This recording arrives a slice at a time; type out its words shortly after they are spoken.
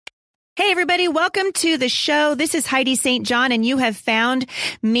Hey, everybody. Welcome to the show. This is Heidi St. John, and you have found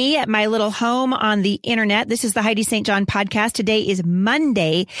me at my little home on the internet. This is the Heidi St. John podcast. Today is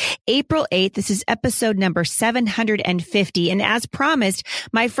Monday, April 8th. This is episode number 750. And as promised,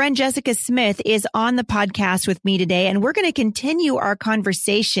 my friend Jessica Smith is on the podcast with me today, and we're going to continue our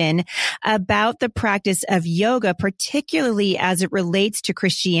conversation about the practice of yoga, particularly as it relates to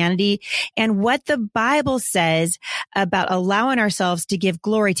Christianity and what the Bible says about allowing ourselves to give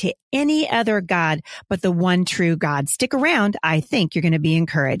glory to any other God but the one true God. Stick around. I think you're going to be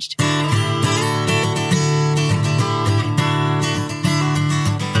encouraged.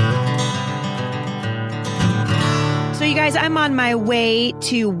 So you guys, I'm on my way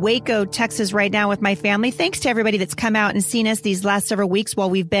to Waco, Texas right now with my family. Thanks to everybody that's come out and seen us these last several weeks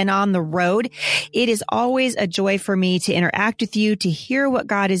while we've been on the road. It is always a joy for me to interact with you, to hear what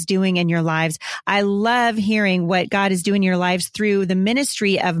God is doing in your lives. I love hearing what God is doing in your lives through the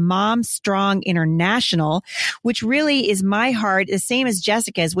ministry of Mom Strong International, which really is my heart, the same as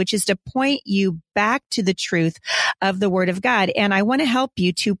Jessica's, which is to point you back to the truth of the Word of God. And I want to help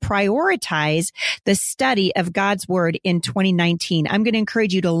you to prioritize the study of God's Word in 2019. I'm going to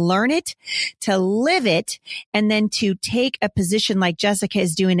encourage you to learn it, to live it, and then to take a position like Jessica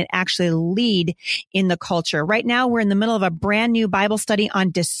is doing and actually lead in the culture. Right now, we're in the middle of a brand new Bible study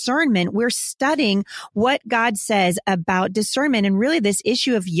on discernment. We're studying what God says about discernment and really this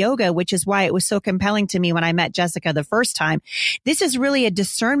issue of yoga, which is why it was so compelling to me when I met Jessica the first time. This is really a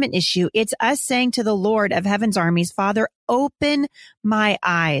discernment issue. It's us saying to the Lord of Heaven's armies, Father, open my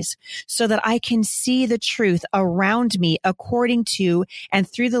eyes so that I can see the truth around me according to and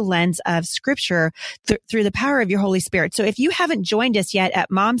through the lens of Scripture, through the power of your Holy Spirit. So if you haven't joined us yet at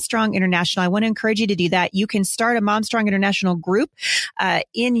Mom Strong International, I want to encourage you to do that. You can start a Mom Strong International group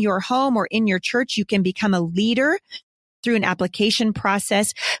in your home or in your church. You can become a leader through an application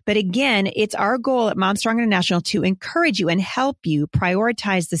process. But again, it's our goal at Mom Strong International to encourage you and help you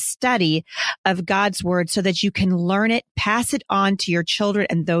prioritize the study of God's Word so that you can learn it, pass it on to your children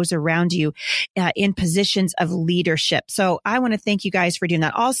and those around you in positions of leadership. So I want to thank you guys for doing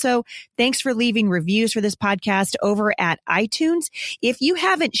that. Also, thanks for leaving reviews for this podcast over at iTunes. If you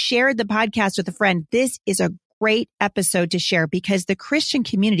haven't shared the podcast with a friend, this is a great episode to share because the Christian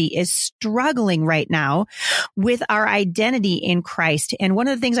community is struggling right now with our identity in Christ. And one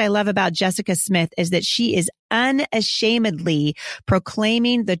of the things I love about Jessica Smith is that she is unashamedly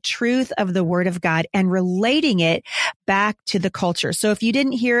proclaiming the truth of the Word of God and relating it back to the culture. So if you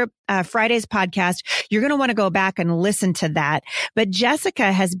didn't hear Friday's podcast, you're going to want to go back and listen to that. But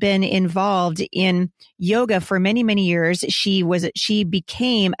Jessica has been involved in yoga for many, many years. She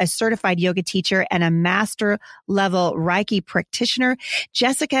became a certified yoga teacher and a master level Reiki practitioner.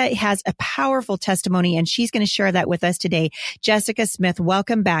 Jessica has a powerful testimony and she's going to share that with us today. Jessica Smith,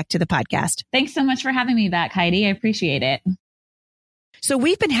 welcome back to the podcast. Thanks so much for having me back, Heidi. I appreciate it. So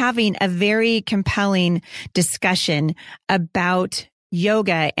we've been having a very compelling discussion about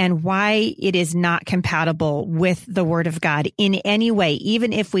yoga and why it is not compatible with the Word of God in any way,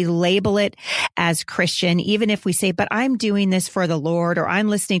 even if we label it as Christian, even if we say, but I'm doing this for the Lord, or I'm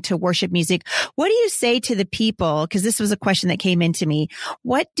listening to worship music. What do you say to the people? Because this was a question that came into me.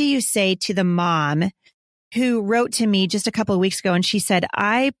 What do you say to the mom who wrote to me just a couple of weeks ago and she said,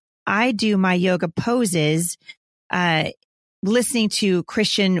 I do my yoga poses, listening to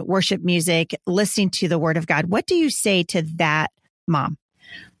Christian worship music, listening to the Word of God. What do you say to that mom?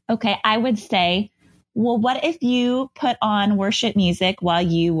 Okay, I would say, well, what if you put on worship music while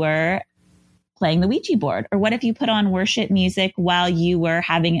you were playing the Ouija board? Or what if you put on worship music while you were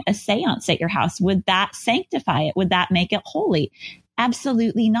having a seance at your house? Would that sanctify it? Would that make it holy?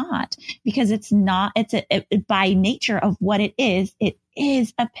 Absolutely not, because it's not, by nature of what it is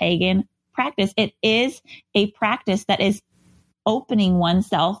a pagan practice. It is a practice that is opening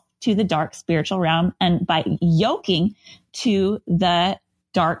oneself to the dark spiritual realm, and by yoking to the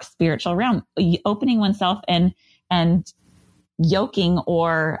dark spiritual realm, opening oneself and yoking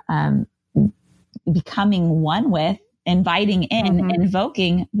or becoming one with, inviting in,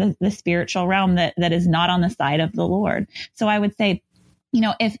 invoking the spiritual realm that is not on the side of the Lord. So I would say,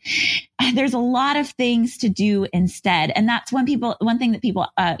 if there's a lot of things to do instead. And that's one thing that people,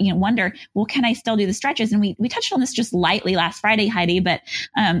 wonder, well, can I still do the stretches? And we touched on this just lightly last Friday, Heidi, but,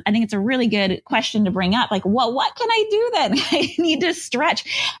 I think it's a really good question to bring up. Like, what can I do then? I need to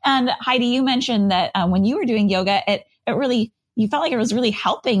stretch. And Heidi, you mentioned that, when you were doing yoga, it really, you felt like it was really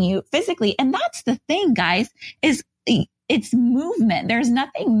helping you physically. And that's the thing, guys, is it's movement. There's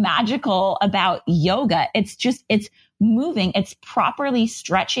nothing magical about yoga. It's moving. It's properly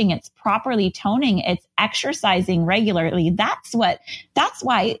stretching. It's properly toning. It's exercising regularly. That's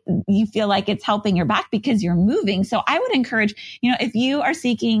why you feel like it's helping your back, because you're moving. So I would encourage, if you are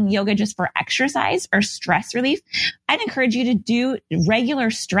seeking yoga just for exercise or stress relief, I'd encourage you to do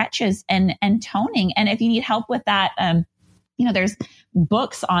regular stretches and toning. And if you need help with that, there's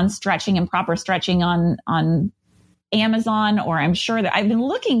books on stretching and proper stretching on Amazon, or I'm sure that I've been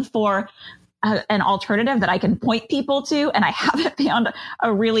looking for an alternative that I can point people to, and I haven't found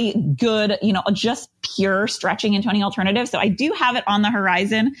a really good, just pure stretching and toning alternative. So I do have it on the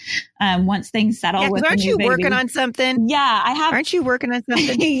horizon. Once things settle. Yeah, aren't you working on something? Yeah, I have. Aren't you working on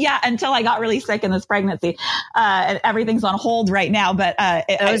something? Yeah, until I got really sick in this pregnancy. And everything's on hold right now, but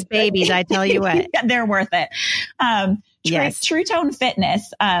those babies, I tell you what, they're worth it. Yes. True Tone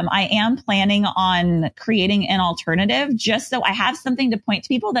Fitness. I am planning on creating an alternative just so I have something to point to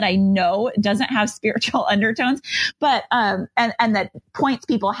people that I know doesn't have spiritual undertones, but, and that points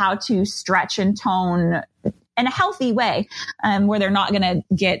people how to stretch and tone in a healthy way, where they're not going to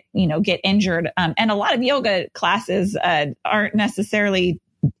get injured. And a lot of yoga classes, aren't necessarily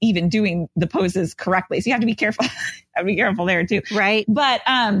even doing the poses correctly. So you have to be careful. I'd be careful there too. Right. But,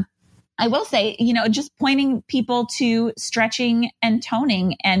 I will say, just pointing people to stretching and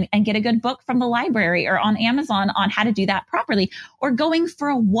toning and get a good book from the library or on Amazon on how to do that properly, or going for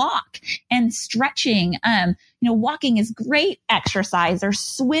a walk and stretching. Walking is great exercise, or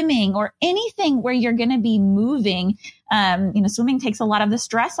swimming, or anything where you're going to be moving. Swimming takes a lot of the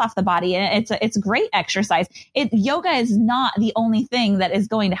stress off the body, and it's great exercise. Yoga is not the only thing that is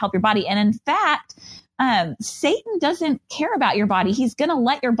going to help your body. And in fact, Satan doesn't care about your body. He's going to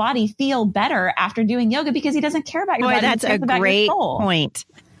let your body feel better after doing yoga because he doesn't care about your body. That's a great point.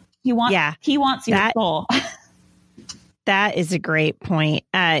 He wants your soul. That is a great point.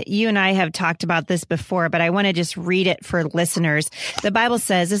 You and I have talked about this before, but I want to just read it for listeners. The Bible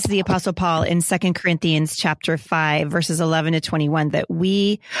says, this is the Apostle Paul in 2 Corinthians chapter 5, verses 11 to 21, that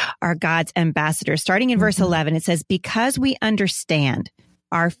we are God's ambassadors. Starting in verse 11, it says, because we understand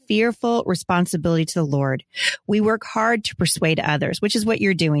our fearful responsibility to the Lord, we work hard to persuade others, which is what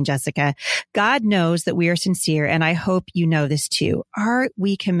you're doing, Jessica. God knows that we are sincere, and I hope you know this too. Are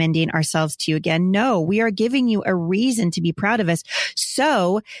we commending ourselves to you again? No, we are giving you a reason to be proud of us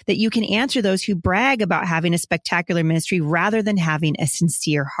so that you can answer those who brag about having a spectacular ministry rather than having a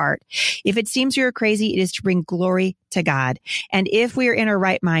sincere heart. If it seems you're crazy, it is to bring glory to God. And if we are in our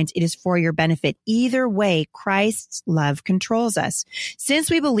right minds, it is for your benefit. Either way, Christ's love controls us.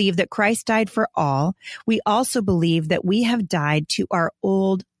 Since we believe that Christ died for all, we also believe that we have died to our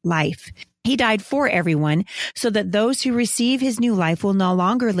old life. He died for everyone so that those who receive his new life will no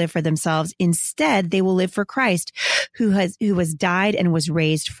longer live for themselves. Instead, they will live for Christ, who has died and was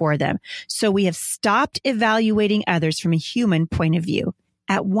raised for them. So we have stopped evaluating others from a human point of view.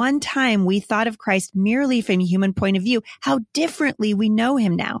 At one time, we thought of Christ merely from a human point of view. How differently we know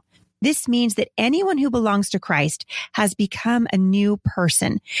him now. This means that anyone who belongs to Christ has become a new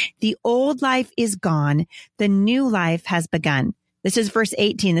person. The old life is gone. The new life has begun. This is verse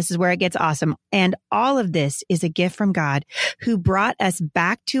 18. This is where it gets awesome. And all of this is a gift from God, who brought us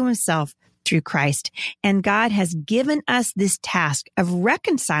back to himself through Christ. And God has given us this task of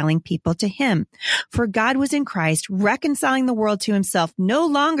reconciling people to him. For God was in Christ, reconciling the world to himself, no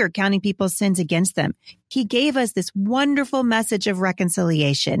longer counting people's sins against them. He gave us this wonderful message of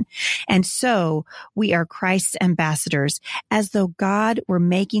reconciliation. And so we are Christ's ambassadors, as though God were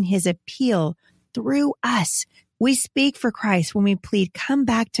making his appeal through us. We speak for Christ when we plead, come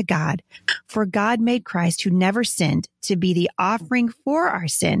back to God. For God made Christ, who never sinned, to be the offering for our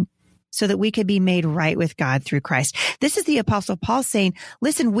sin, so that we could be made right with God through Christ. This is the Apostle Paul saying,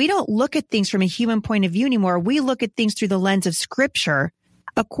 listen, we don't look at things from a human point of view anymore. We look at things through the lens of Scripture,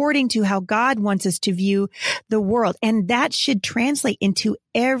 according to how God wants us to view the world. And that should translate into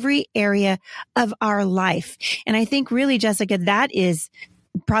every area of our life. And I think really, Jessica, that is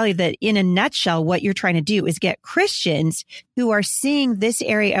probably in a nutshell, what you're trying to do is get Christians who are seeing this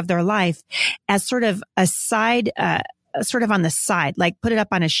area of their life as sort of a side, sort of on the side, like put it up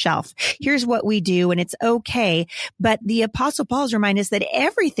on a shelf. Here's what we do, and it's okay. But the Apostle Paul's remind us that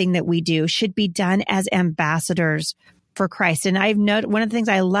everything that we do should be done as ambassadors for Christ. And I've noted one of the things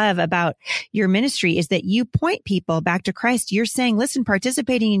I love about your ministry is that you point people back to Christ. You're saying, listen,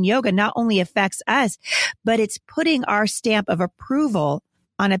 participating in yoga not only affects us, but it's putting our stamp of approval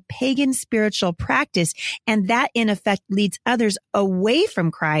on a pagan spiritual practice. And that in effect leads others away from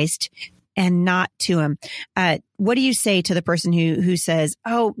Christ and not to him. what do you say to the person who says,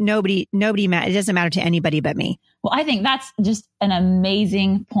 oh, nobody, it doesn't matter to anybody but me? Well, I think that's just an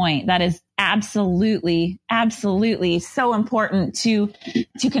amazing point. That is absolutely so important to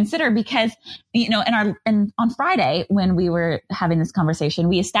consider, because, and on Friday, when we were having this conversation,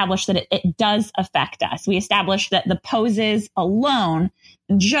 we established that it does affect us. We established that the poses alone,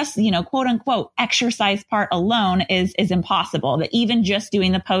 just, quote unquote, exercise part alone is impossible. That even just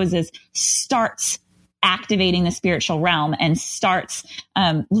doing the poses starts activating the spiritual realm and starts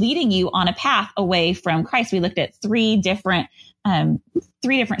leading you on a path away from Christ. We looked at three different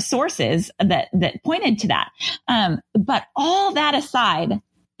sources that pointed to that. But all that aside,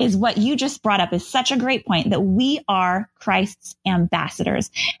 is what you just brought up is such a great point, that we are Christ's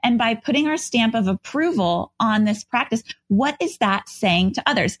ambassadors. And by putting our stamp of approval on this practice, what is that saying to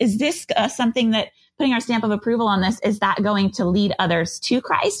others? Is this something that putting our stamp of approval on this, is that going to lead others to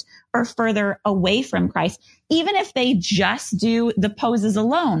Christ or further away from Christ? Even if they just do the poses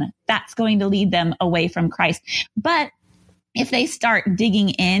alone, that's going to lead them away from Christ. But if they start digging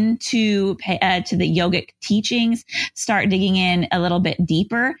into to the yogic teachings, start digging in a little bit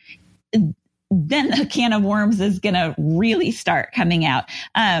deeper, then the can of worms is going to really start coming out.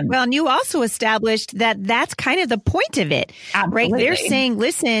 Well, and you also established that that's kind of the point of it, absolutely. Right? They're saying,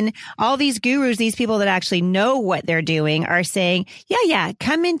 listen, all these gurus, these people that actually know what they're doing are saying, yeah,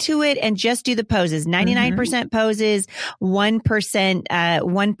 come into it and just do the poses, 99% poses,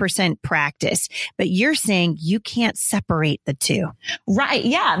 1% practice. But you're saying you can't separate the two. Right.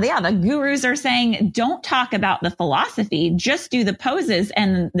 Yeah. The gurus are saying, don't talk about the philosophy, just do the poses.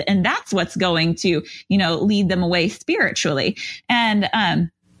 And that's what's going to, lead them away spiritually. And I'm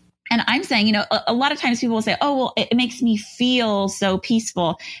saying, a lot of times people will say, oh, well, it makes me feel so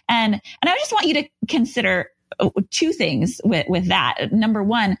peaceful. And I just want you to consider two things with that. Number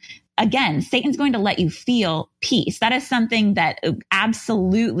one, again, Satan's going to let you feel peace. That is something that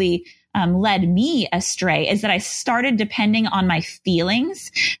absolutely led me astray, is that I started depending on my feelings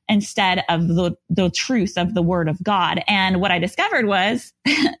instead of the truth of the word of God. And what I discovered was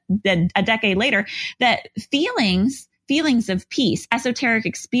that a decade later, that feelings of peace, esoteric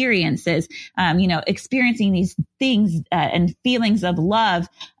experiences, experiencing these things and feelings of love,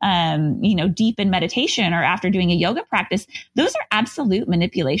 deep in meditation or after doing a yoga practice, those are absolute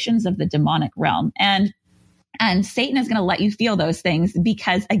manipulations of the demonic realm. And Satan is going to let you feel those things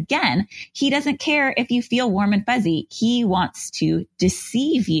because, again, he doesn't care if you feel warm and fuzzy. He wants to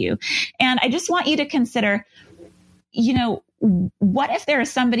deceive you. And I just want you to consider, what if there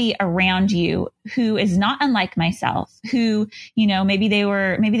is somebody around you who is not unlike myself, who, maybe they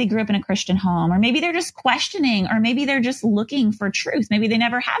grew up in a Christian home, or maybe they're just questioning, or maybe they're just looking for truth. Maybe they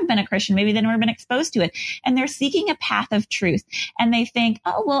never have been a Christian. Maybe they've never been exposed to it, and they're seeking a path of truth. And they think,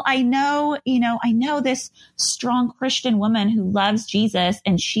 oh, well, I know this strong Christian woman who loves Jesus,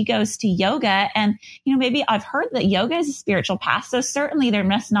 and she goes to yoga. And, maybe I've heard that yoga is a spiritual path. So certainly there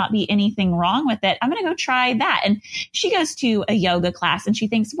must not be anything wrong with it. I'm going to go try that. And she goes to a yoga class and she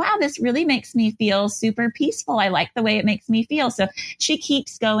thinks, wow, this really makes me feel super peaceful. I like the way it makes me feel. So she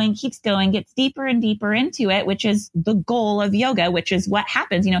keeps going, gets deeper and deeper into it, which is the goal of yoga, which is what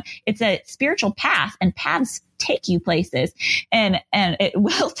happens. It's a spiritual path, and paths take you places, and it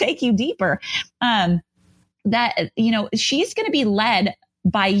will take you deeper. She's going to be led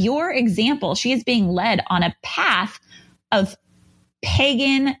by your example. She is being led on a path of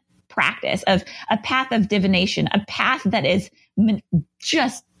pagan practice, of a path of divination, a path that is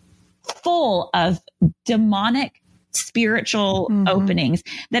just full of demonic spiritual openings,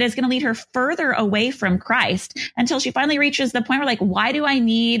 that is going to lead her further away from Christ until she finally reaches the point where, why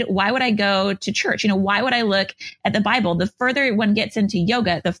would I go to church? Why would I look at the Bible? The further one gets into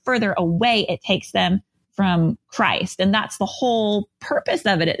yoga, the further away it takes them from Christ. And that's the whole purpose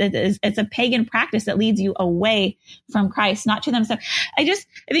of it. It's a pagan practice that leads you away from Christ, not to them. So I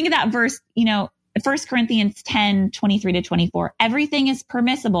think of that verse, 1 Corinthians 10:23-24, everything is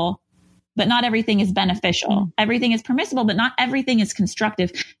permissible, but not everything is beneficial. Everything is permissible, but not everything is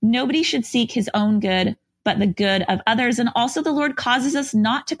constructive. Nobody should seek his own good, but the good of others. And also the Lord causes us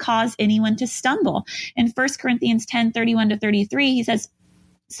not to cause anyone to stumble. In 1 Corinthians 10:31-33, he says,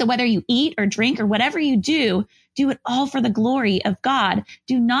 so whether you eat or drink or whatever you do it all for the glory of God.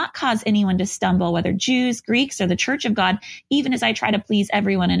 Do not cause anyone to stumble, whether Jews, Greeks, or the church of God, even as I try to please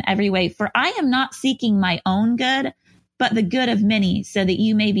everyone in every way. For I am not seeking my own good, but the good of many, so that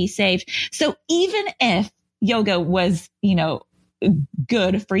you may be saved. So even if yoga was,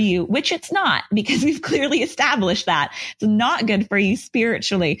 good for you, which it's not, because we've clearly established that it's not good for you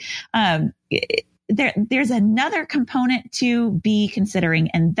spiritually, there's another component to be considering,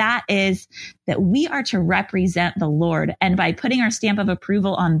 and that is that we are to represent the Lord. And by putting our stamp of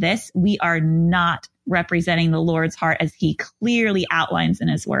approval on this, we are not representing the Lord's heart as he clearly outlines in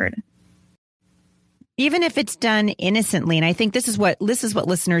his word. Even if it's done innocently. And I think this is what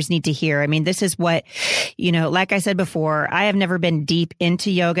listeners need to hear. I mean, this is what, like I said before, I have never been deep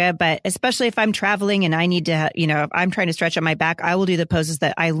into yoga, but especially if I'm traveling and I need to, if I'm trying to stretch out my back, I will do the poses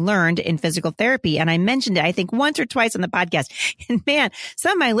that I learned in physical therapy. And I mentioned it, I think once or twice on the podcast. And man,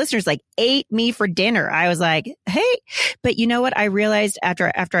 some of my listeners ate me for dinner. I was like, hey, but you know what? I realized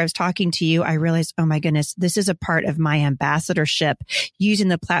after I was talking to you, I realized, oh my goodness, this is a part of my ambassadorship, using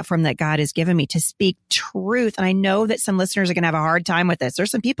the platform that God has given me to speak truth. And I know that some listeners are going to have a hard time with this.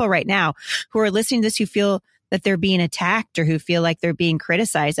 There's some people right now who are listening to this who feel that they're being attacked or who feel like they're being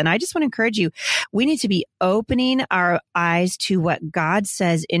criticized. And I just want to encourage you, we need to be opening our eyes to what God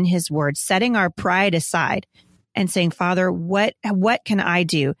says in his word, setting our pride aside and saying, Father, what can I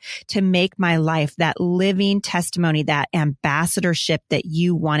do to make my life that living testimony, that ambassadorship that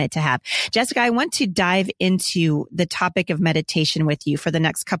you want it to have? Jessica, I want to dive into the topic of meditation with you for the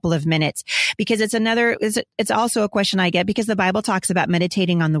next couple of minutes, because it's also a question I get, because the Bible talks about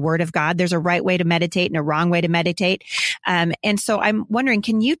meditating on the word of God. There's a right way to meditate and a wrong way to meditate. And so I'm wondering,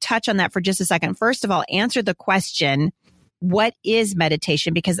 can you touch on that for just a second? First of all, answer the question, what is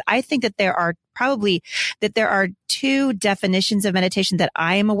meditation? Because I think that there are two definitions of meditation that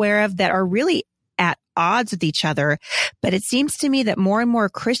I am aware of that are really at odds with each other. But it seems to me that more and more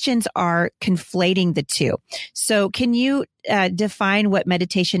Christians are conflating the two. So can you define what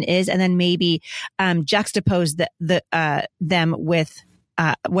meditation is, and then maybe juxtapose them with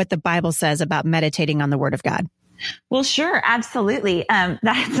what the Bible says about meditating on the Word of God? Well, sure. Absolutely.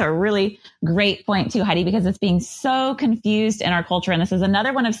 That's a really great point too, Heidi, because it's being so confused in our culture. And this is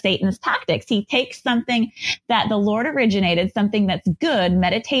another one of Satan's tactics. He takes something that the Lord originated, something that's good,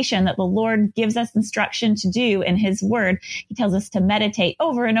 meditation, that the Lord gives us instruction to do in his word. He tells us to meditate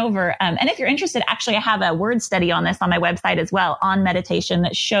over and over. And if you're interested, actually, I have a word study on this on my website as well, on meditation,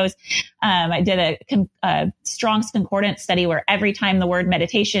 that shows, I did a Strong's Concordance study where every time the word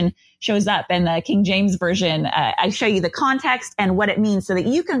meditation shows up in the King James Version, I show you the context and what it means so that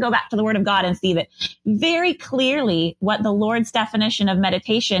you can go back to the Word of God and see that very clearly what the Lord's definition of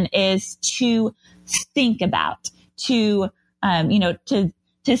meditation is: to think about, to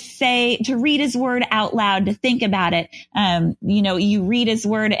read his word out loud, to think about it. You read his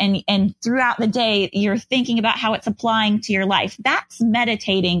word and throughout the day, you're thinking about how it's applying to your life. That's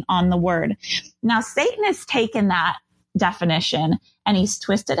meditating on the word. Now, Satan has taken that definition and he's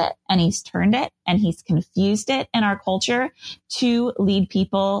twisted it and he's turned it and he's confused it in our culture to lead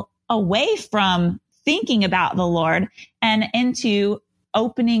people away from thinking about the Lord and into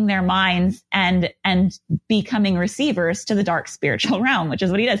opening their minds and becoming receivers to the dark spiritual realm, which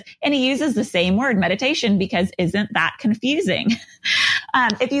is what he does. And he uses the same word, meditation, because isn't that confusing?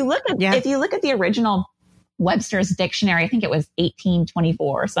 If you look at the original Webster's dictionary, I think it was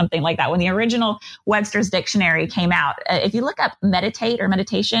 1824 or something like that, when the original Webster's dictionary came out. If you look up meditate or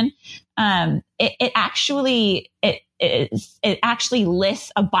meditation, it actually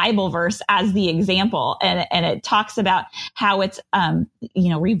lists a Bible verse as the example. And it talks about how it's,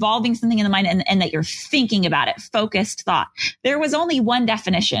 revolving something in the mind and that you're thinking about it, focused thought. There was only one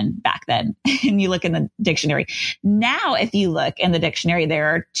definition back then. And you look in the dictionary. Now, if you look in the dictionary, there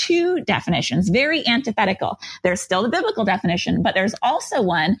are two definitions, very antithetical. There's still the biblical definition, but there's also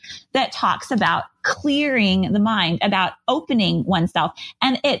one that talks about clearing the mind, about opening oneself.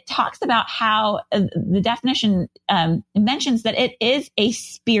 And it talks about how the definition mentions that it is a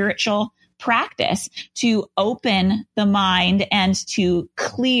spiritual practice to open the mind and to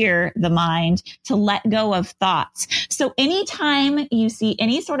clear the mind, to let go of thoughts. So anytime you see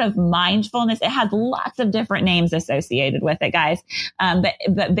any sort of mindfulness, it has lots of different names associated with it, guys. But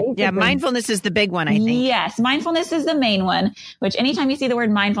basically, yeah, mindfulness is the big one, I think. Yes, mindfulness is the main one, which anytime you see the word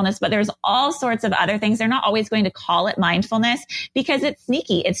mindfulness, but there's all sorts of other things. They're not always going to call it mindfulness because it's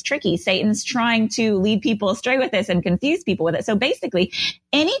sneaky. It's tricky. Satan's trying to lead people astray with this and confuse people with it. So basically,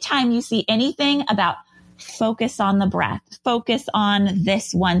 anytime you see anything about focus on the breath, focus on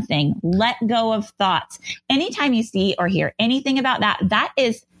this one thing, let go of thoughts. Anytime you see or hear anything about that, that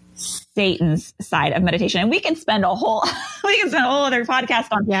is Satan's side of meditation. And we can spend a whole other podcast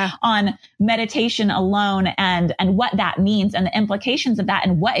on meditation alone and what that means and the implications of that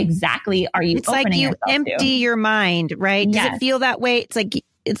and what exactly are you opening like you yourself empty to. your mind, right? Yes. Does it feel that way?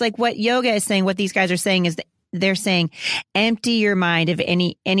 It's like what yoga is saying, what these guys are saying is they're saying, empty your mind of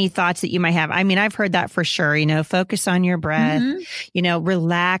any thoughts that you might have. I mean, I've heard that for sure, focus on your breath,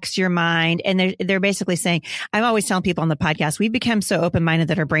 relax your mind. And they're basically saying, I'm always telling people on the podcast, we've become so open-minded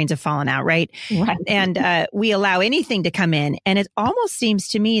that our brains have fallen out, right? Right. And we allow anything to come in. And it almost seems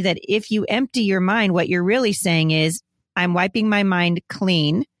to me that if you empty your mind, what you're really saying is, I'm wiping my mind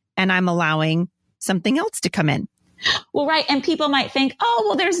clean and I'm allowing something else to come in. Well, right. And people might think, oh,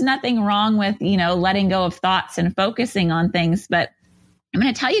 well, there's nothing wrong with, letting go of thoughts and focusing on things. But I'm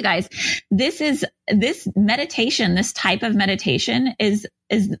going to tell you guys, this meditation, this type of meditation is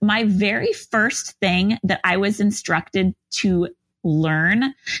my very first thing that I was instructed to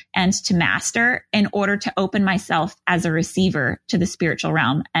learn and to master in order to open myself as a receiver to the spiritual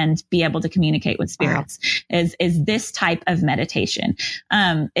realm and be able to communicate with spirits. Wow. Is this type of meditation,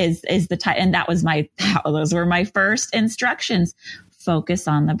 is the type, and those were my first instructions. Focus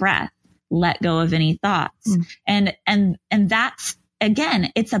on the breath, let go of any thoughts. And that's,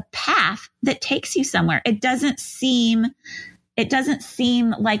 again, it's a path that takes you somewhere. It doesn't seem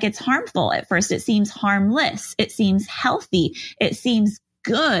like it's harmful at first. It seems harmless. It seems healthy. It seems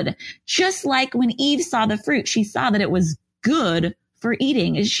good. Just like when Eve saw the fruit, she saw that it was good for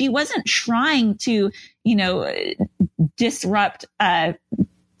eating. She wasn't trying to, disrupt,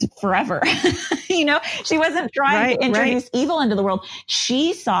 forever. She wasn't trying to introduce evil into the world.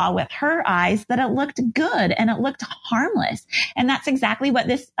 She saw with her eyes that it looked good and it looked harmless. And that's exactly what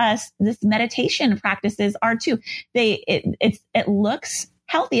this meditation practices are too. It looks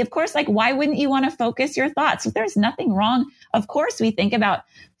healthy. Of course, like, why wouldn't you want to focus your thoughts? There's nothing wrong. Of course, we think about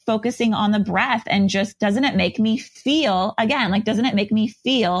focusing on the breath and just, doesn't it make me feel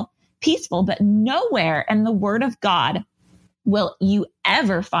peaceful? But nowhere in the Word of God will you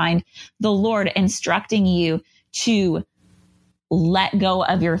ever find the Lord instructing you to let go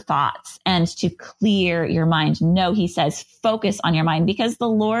of your thoughts and to clear your mind? No, he says, focus on your mind, because the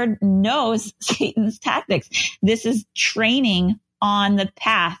Lord knows Satan's tactics. This is training on the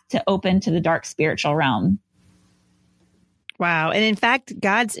path to open to the dark spiritual realm. Wow. And in fact,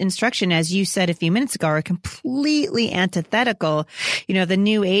 God's instruction, as you said a few minutes ago, are completely antithetical. The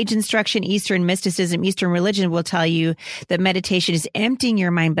New Age instruction, Eastern mysticism, Eastern religion will tell you that meditation is emptying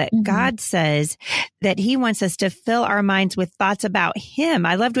your mind. But God says that he wants us to fill our minds with thoughts about him.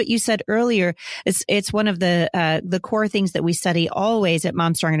 I loved what you said earlier. It's one of the core things that we study always at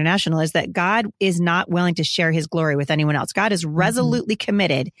Mom Strong International, is that God is not willing to share his glory with anyone else. God is resolutely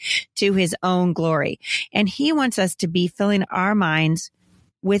committed to his own glory. And he wants us to be filling our minds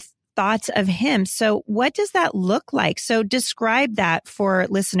with thoughts of him. So what does that look like? So describe that for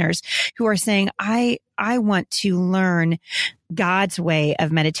listeners who are saying, I want to learn God's way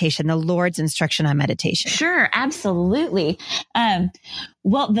of meditation, the Lord's instruction on meditation. Sure, absolutely.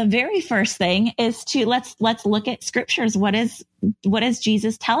 Well, the very first thing is to let's look at scriptures. What does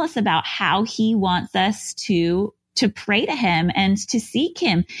Jesus tell us about how he wants us to pray to him and to seek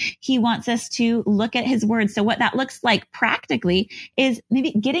him? He wants us to look at his word. So what that looks like practically is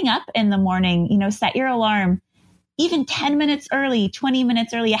maybe getting up in the morning, set your alarm even 10 minutes early, 20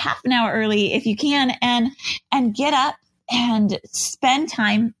 minutes early, a half an hour early if you can, and get up and spend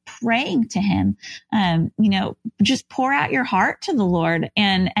time praying to him. Just pour out your heart to the Lord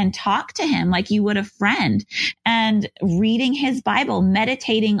and talk to him like you would a friend, and reading his Bible,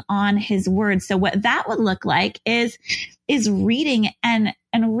 meditating on his word. So what that would look like is reading and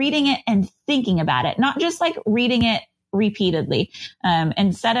reading it and thinking about it, not just like reading it repeatedly.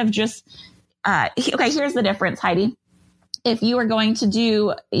 Instead of just, here's the difference, Heidi. If you are going to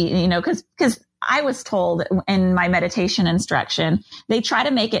do, because I was told in my meditation instruction, they try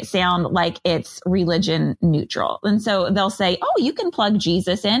to make it sound like it's religion neutral. And so they'll say, oh, you can plug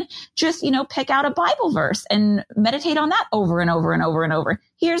Jesus in, just, pick out a Bible verse and meditate on that over and over and over and over.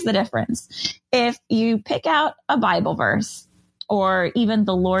 Here's the difference. If you pick out a Bible verse, or even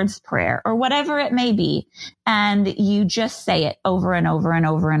the Lord's Prayer, or whatever it may be, and you just say it over and over and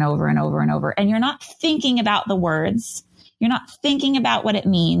over and over and over and over, and you're not thinking about the words, you're not thinking about what it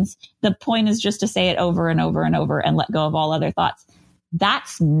means. The point is just to say it over and over and over and let go of all other thoughts.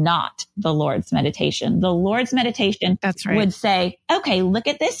 That's not the Lord's meditation. The Lord's meditation would say, okay, look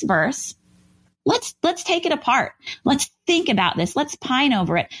at this verse. Let's take it apart. Let's think about this. Let's pine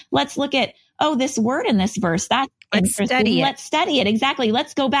over it. Let's look at, this word in this verse. That's interesting. Let's study it. Exactly.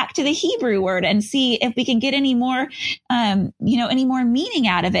 Let's go back to the Hebrew word and see if we can get any more, any more meaning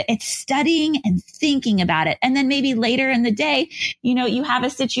out of it. It's studying and thinking about it. And then maybe later in the day, you have a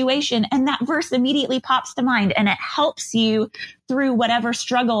situation and that verse immediately pops to mind and it helps you through whatever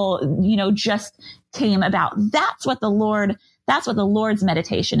struggle, just came about. That's what the Lord That's what the Lord's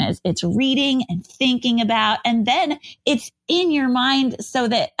meditation is. It's reading and thinking about, and then it's in your mind so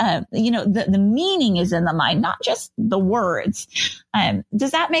that, the meaning is in the mind, not just the words.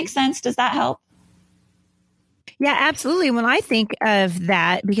 Does that make sense? Does that help? Yeah, absolutely. When I think of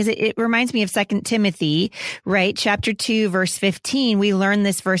that, because it reminds me of 2 Timothy, right? Chapter 2, verse 15, we learn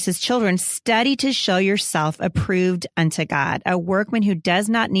this verse as children: study to show yourself approved unto God, a workman who does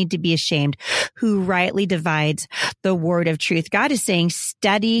not need to be ashamed, who rightly divides the word of truth. God is saying,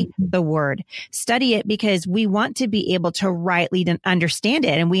 study the word, study it, because we want to be able to rightly understand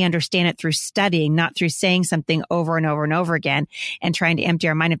it. And we understand it through studying, not through saying something over and over and over again and trying to empty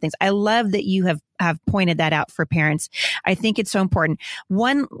our mind of things. I love that you have pointed that out for parents. I think it's so important.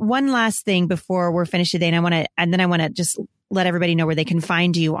 One last thing before we're finished today, and I want to just let everybody know where they can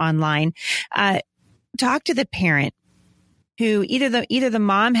find you online. Talk to the parent who either the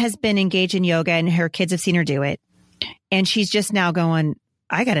mom has been engaged in yoga and her kids have seen her do it, and she's just now going,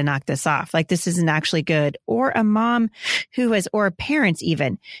 I got to knock this off. Like, this isn't actually good. Or a mom or parents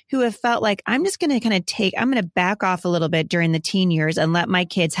even, who have felt like, I'm just going to I'm going to back off a little bit during the teen years and let my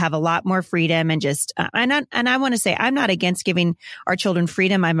kids have a lot more freedom and just, and I want to say, I'm not against giving our children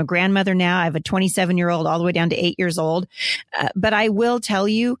freedom. I'm a grandmother now. I have a 27-year-old all the way down to 8 years old. But I will tell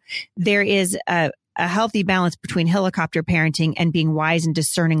you, there is a healthy balance between helicopter parenting and being wise and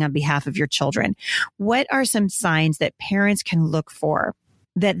discerning on behalf of your children. What are some signs that parents can look for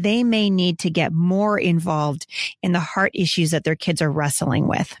that they may need to get more involved in the heart issues that their kids are wrestling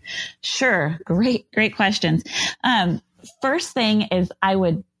with? Sure. Great questions. First thing is, I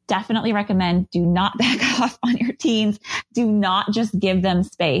would definitely recommend, do not back off on your teens. Do not just give them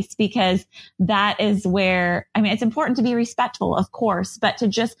space, because that is where, it's important to be respectful, of course, but to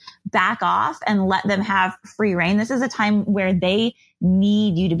just back off and let them have free reign. This is a time where they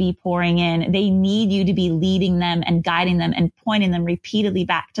need you to be pouring in. They need you to be leading them and guiding them and pointing them repeatedly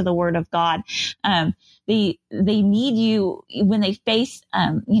back to the word of God. They need you when they face,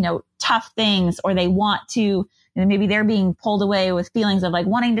 tough things, or they want to, maybe they're being pulled away with feelings of like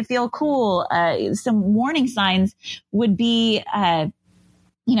wanting to feel cool. Some warning signs would be,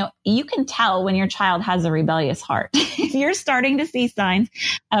 you can tell when your child has a rebellious heart. If you're starting to see signs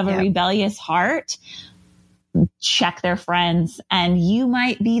of a rebellious heart, check their friends. And you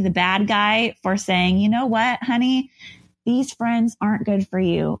might be the bad guy for saying, you know what, honey, these friends aren't good for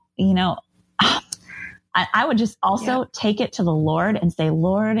you. I would just also take it to the Lord and say,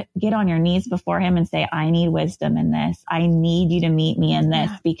 Lord, get on your knees before him and say, I need wisdom in this. I need you to meet me in this,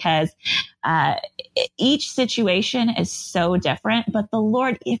 because each situation is so different. But the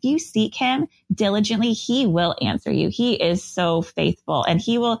Lord, if you seek him diligently, he will answer you. He is so faithful, and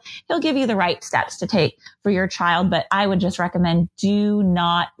he'll give you the right steps to take for your child. But I would just recommend, do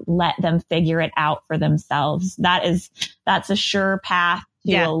not let them figure it out for themselves. That's a sure path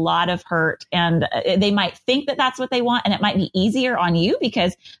to a lot of hurt. And they might think that that's what they want, and it might be easier on you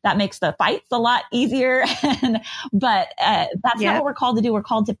because that makes the fights a lot easier. But that's not what we're called to do. We're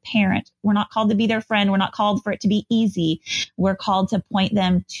called to parent. We're not called to be their friend. We're not called for it to be easy. We're called to point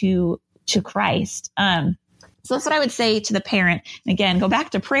them to Christ. So that's what I would say to the parent. Again, go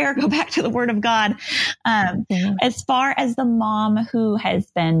back to prayer, go back to the word of God. As far as the mom who has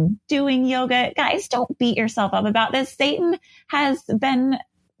been doing yoga, guys, don't beat yourself up about this. Satan has been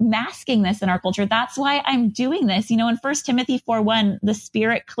masking this in our culture. That's why I'm doing this. In 1 Timothy 4:1, the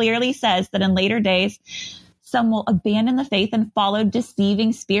Spirit clearly says that in later days, some will abandon the faith and follow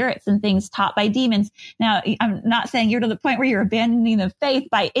deceiving spirits and things taught by demons. Now, I'm not saying you're to the point where you're abandoning the faith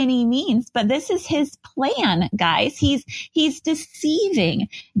by any means, but this is his plan, guys. He's deceiving.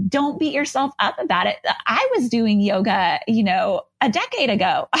 Don't beat yourself up about it. I was doing yoga, a decade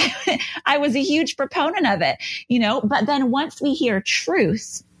ago. I was a huge proponent of it, but then once we hear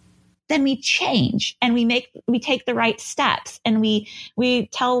truth, then we change and we take the right steps, and we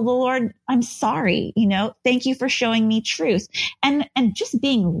tell the Lord, I'm sorry, thank you for showing me truth, and just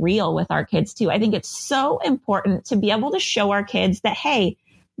being real with our kids too. I think it's so important to be able to show our kids that, hey,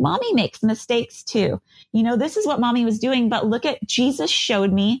 mommy makes mistakes too. This is what mommy was doing, but look at Jesus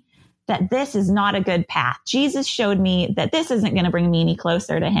showed me that this is not a good path. Jesus showed me that this isn't going to bring me any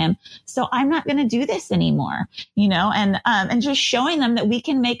closer to him. So I'm not going to do this anymore, and just showing them that we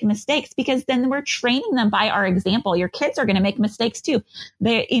can make mistakes, because then we're training them by our example. Your kids are going to make mistakes too.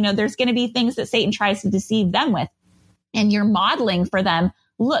 There's going to be things that Satan tries to deceive them with, and you're modeling for them.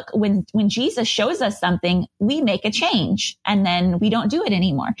 Look, when Jesus shows us something, we make a change, and then we don't do it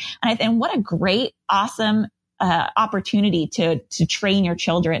anymore. And what a great, awesome opportunity to train your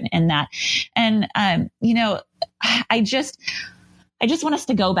children in that. And, I just want us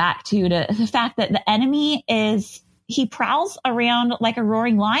to go back to the fact that the enemy is he prowls around like a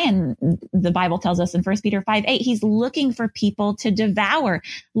roaring lion. The Bible tells us in 1 Peter 5:8, he's looking for people to devour.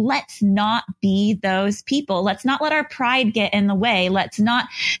 Let's not be those people. Let's not let our pride get in the way. Let's not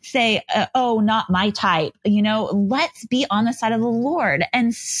say, oh, not my type. Let's be on the side of the Lord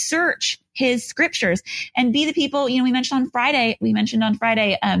and search his scriptures and be the people, we mentioned on Friday,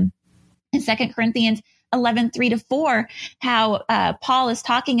 in 2 Corinthians 11:3-4, how Paul is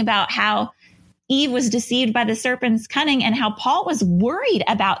talking about how Eve was deceived by the serpent's cunning and how Paul was worried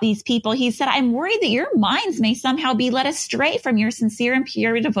about these people. He said, I'm worried that your minds may somehow be led astray from your sincere and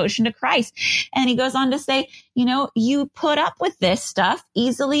pure devotion to Christ. And he goes on to say, you put up with this stuff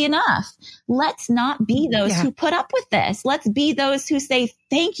easily enough. Let's not be those who put up with this. Let's be those who say,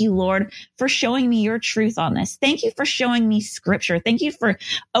 thank you, Lord, for showing me your truth on this. Thank you for showing me scripture. Thank you for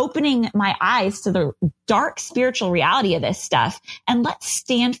opening my eyes to the dark spiritual reality of this stuff. And let's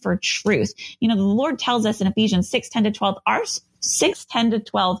stand for truth. The Lord tells us in Ephesians 6:10-12,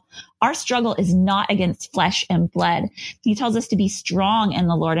 our struggle is not against flesh and blood. He tells us to be strong in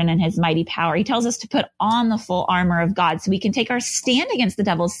the Lord and in his mighty power. He tells us to put on the full armor of God so we can take our stand against the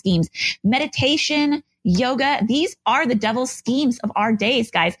devil's schemes. Meditation, yoga, these are the devil's schemes of our days,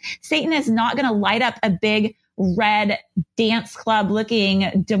 guys. Satan is not going to light up a big red dance club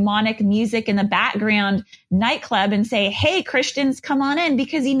looking demonic music in the background nightclub and say, hey, Christians, come on in,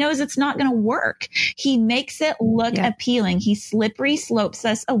 because he knows it's not going to work. He makes it look appealing. He slippery slopes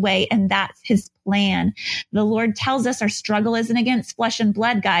us away, and that's his plan. The Lord tells us our struggle isn't against flesh and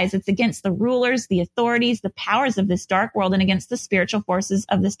blood, guys. It's against the rulers, the authorities, the powers of this dark world, and against the spiritual forces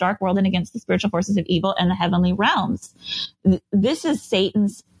of this dark world, and against the spiritual forces of evil in the heavenly realms. This is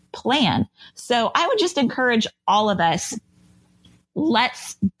Satan's plan. So I would just encourage all of us,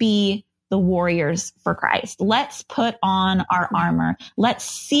 let's be the warriors for Christ. Let's put on our armor. Let's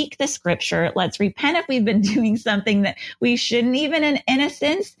seek the scripture. Let's repent if we've been doing something that we shouldn't, even in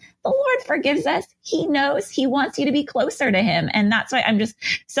innocence. The Lord forgives us. He knows. He wants you to be closer to him. And that's why I'm just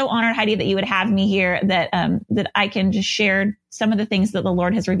so honored, Heidi, that you would have me here, that I can just share some of the things that the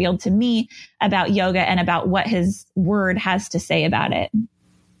Lord has revealed to me about yoga and about what his word has to say about it.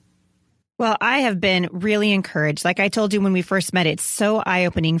 Well, I have been really encouraged. Like I told you when we first met, it's so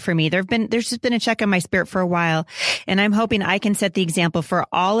eye-opening for me. There's just been a check on my spirit for a while, and I'm hoping I can set the example for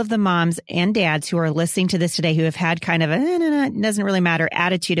all of the moms and dads who are listening to this today who have had kind of a it doesn't really matter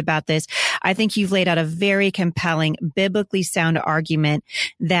attitude about this. I think you've laid out a very compelling, biblically sound argument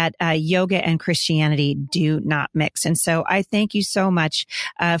that yoga and Christianity do not mix. And so I thank you so much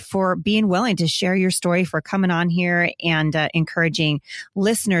for being willing to share your story, for coming on here and encouraging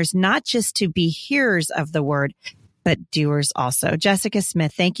listeners, not just to be hearers of the word, but doers also. Jessica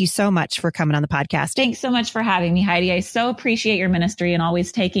Smith, thank you so much for coming on the podcast. Thanks so much for having me, Heidi. I so appreciate your ministry and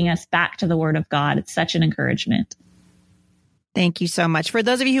always taking us back to the word of God. It's such an encouragement. Thank you so much. For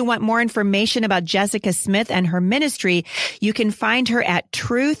those of you who want more information about Jessica Smith and her ministry, you can find her at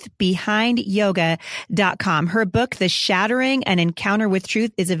truthbehindyoga.com. Her book, The Shattering An Encounter with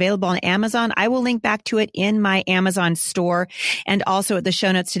Truth, is available on Amazon. I will link back to it in my Amazon store and also at the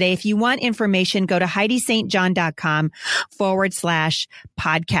show notes today. If you want information, go to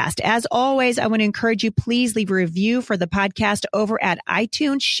HeidiSt.John.com/podcast. As always, I want to encourage you, please leave a review for the podcast over at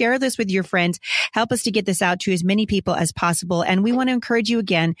iTunes. Share this with your friends. Help us to get this out to as many people as possible. And we want to encourage you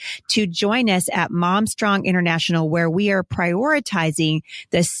again to join us at Mom Strong International, where we are prioritizing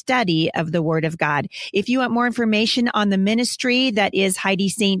the study of the Word of God. If you want more information on the ministry that is Heidi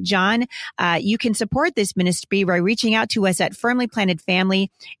St. John, you can support this ministry by reaching out to us at Firmly Planted Family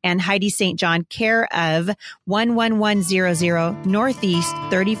and Heidi St. John, care of 11100 Northeast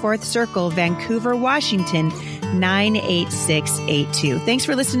 34th Circle, Vancouver, Washington, 98682. Thanks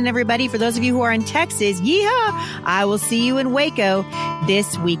for listening, everybody. For those of you who are in Texas, yeehaw! I will see you in Waco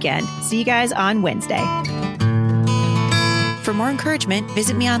this weekend. See you guys on Wednesday. For more encouragement,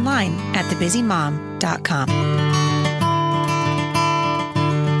 visit me online at thebusymom.com.